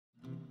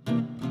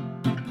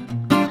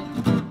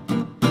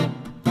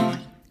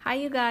Hi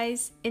you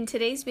guys! In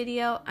today's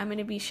video, I'm going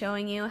to be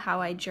showing you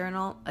how I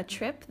journal a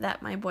trip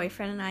that my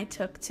boyfriend and I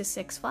took to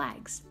Six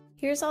Flags.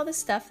 Here's all the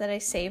stuff that I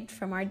saved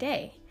from our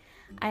day.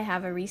 I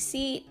have a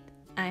receipt,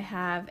 I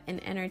have an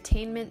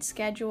entertainment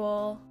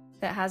schedule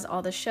that has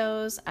all the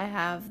shows, I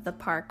have the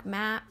park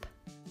map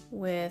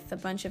with a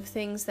bunch of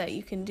things that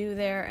you can do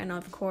there, and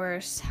of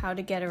course how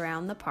to get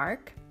around the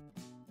park.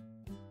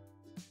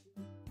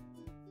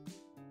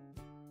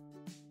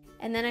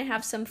 And then I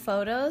have some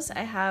photos.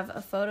 I have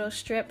a photo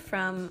strip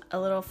from a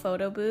little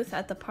photo booth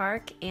at the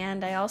park,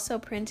 and I also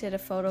printed a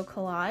photo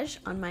collage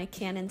on my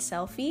Canon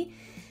selfie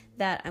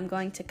that I'm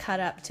going to cut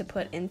up to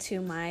put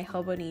into my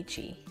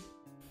Hobonichi.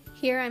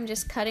 Here I'm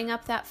just cutting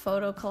up that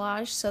photo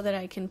collage so that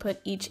I can put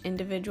each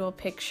individual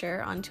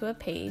picture onto a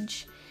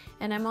page.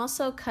 And I'm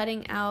also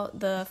cutting out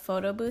the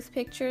photo booth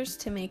pictures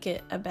to make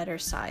it a better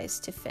size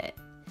to fit.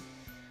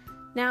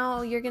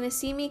 Now you're going to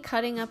see me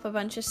cutting up a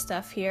bunch of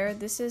stuff here.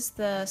 This is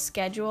the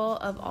schedule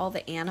of all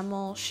the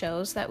animal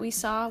shows that we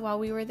saw while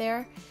we were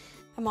there.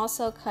 I'm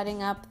also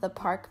cutting up the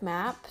park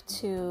map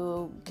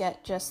to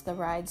get just the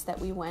rides that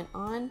we went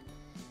on.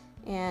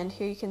 And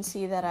here you can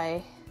see that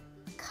I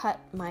cut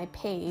my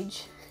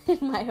page in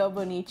my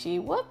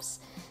Hobonichi. Whoops!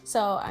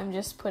 So I'm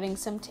just putting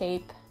some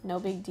tape,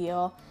 no big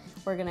deal.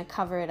 We're going to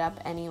cover it up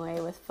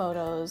anyway with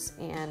photos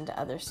and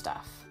other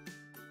stuff.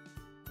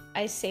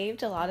 I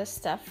saved a lot of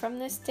stuff from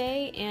this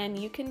day, and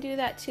you can do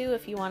that too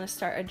if you want to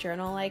start a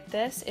journal like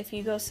this. If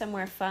you go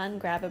somewhere fun,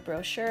 grab a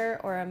brochure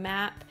or a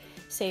map,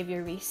 save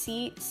your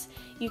receipts.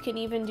 You can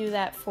even do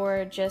that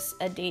for just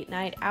a date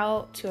night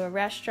out to a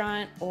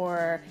restaurant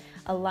or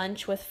a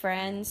lunch with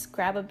friends.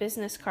 Grab a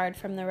business card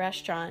from the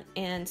restaurant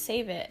and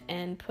save it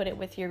and put it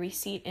with your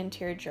receipt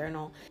into your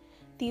journal.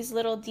 These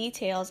little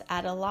details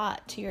add a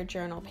lot to your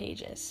journal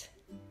pages.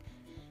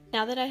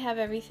 Now that I have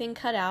everything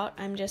cut out,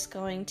 I'm just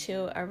going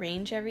to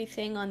arrange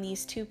everything on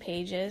these two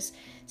pages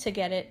to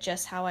get it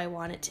just how I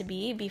want it to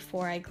be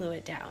before I glue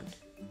it down.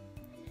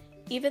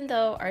 Even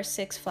though our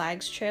Six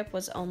Flags trip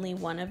was only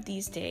one of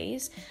these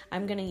days,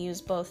 I'm going to use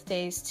both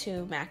days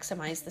to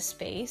maximize the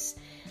space.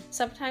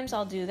 Sometimes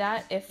I'll do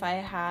that if I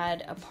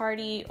had a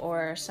party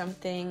or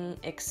something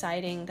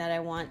exciting that I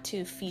want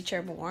to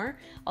feature more.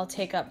 I'll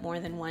take up more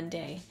than one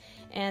day.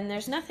 And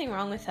there's nothing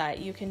wrong with that.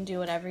 You can do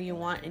whatever you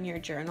want in your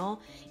journal,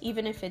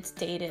 even if it's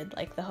dated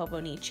like the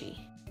Hobonichi.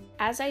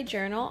 As I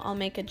journal, I'll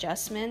make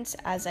adjustments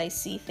as I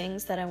see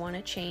things that I want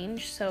to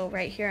change. So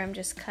right here, I'm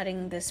just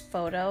cutting this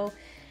photo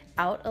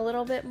out a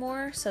little bit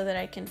more so that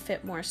I can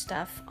fit more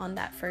stuff on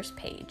that first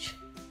page.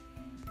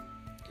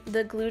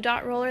 The glue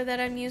dot roller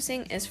that I'm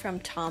using is from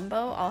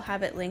Tombow. I'll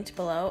have it linked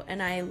below,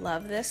 and I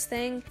love this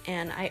thing,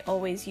 and I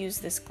always use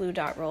this glue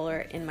dot roller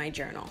in my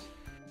journal.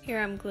 Here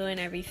I'm gluing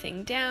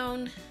everything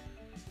down.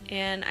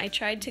 And I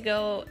tried to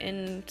go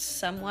in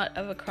somewhat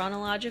of a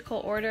chronological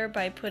order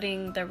by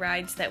putting the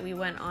rides that we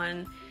went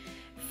on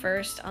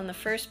first on the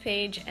first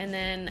page, and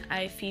then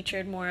I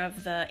featured more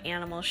of the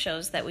animal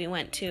shows that we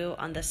went to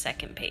on the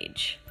second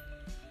page.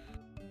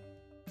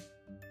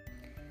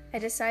 I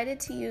decided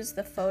to use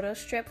the photo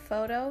strip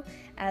photo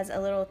as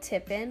a little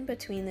tip-in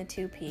between the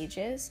two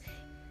pages.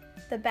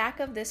 The back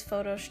of this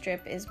photo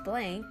strip is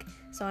blank,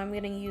 so I'm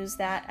going to use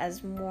that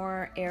as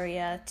more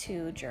area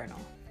to journal.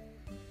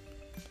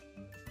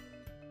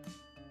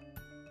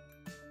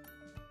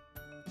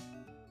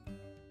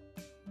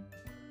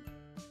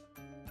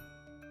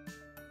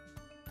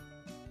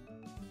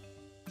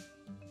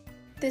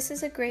 This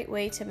is a great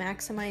way to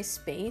maximize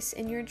space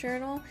in your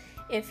journal.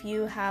 If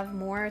you have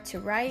more to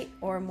write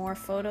or more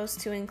photos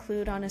to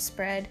include on a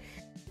spread,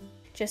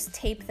 just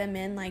tape them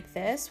in like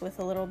this with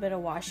a little bit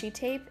of washi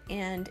tape,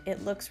 and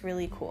it looks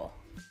really cool.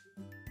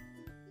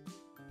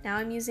 Now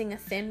I'm using a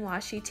thin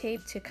washi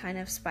tape to kind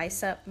of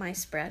spice up my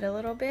spread a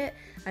little bit.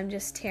 I'm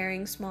just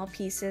tearing small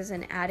pieces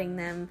and adding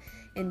them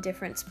in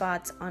different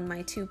spots on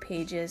my two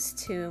pages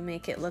to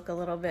make it look a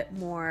little bit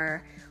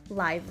more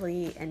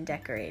lively and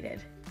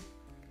decorated.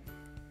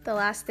 The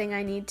last thing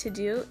I need to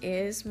do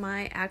is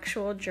my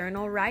actual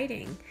journal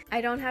writing. I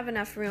don't have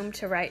enough room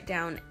to write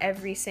down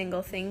every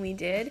single thing we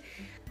did.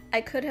 I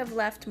could have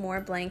left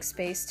more blank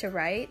space to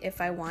write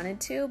if I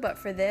wanted to, but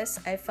for this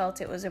I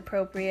felt it was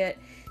appropriate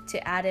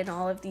to add in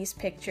all of these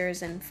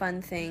pictures and fun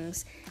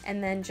things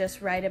and then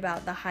just write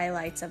about the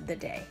highlights of the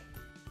day.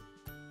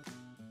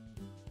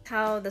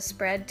 How the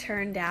spread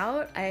turned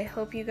out. I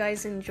hope you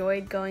guys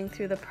enjoyed going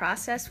through the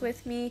process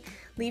with me.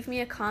 Leave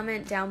me a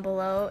comment down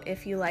below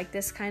if you like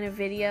this kind of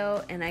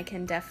video, and I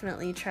can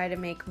definitely try to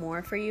make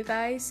more for you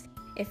guys.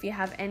 If you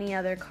have any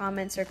other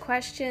comments or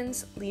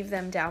questions, leave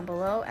them down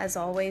below. As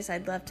always,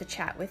 I'd love to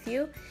chat with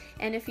you.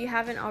 And if you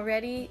haven't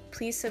already,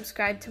 please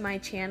subscribe to my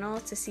channel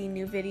to see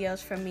new videos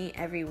from me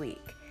every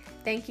week.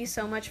 Thank you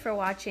so much for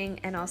watching,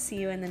 and I'll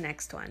see you in the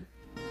next one.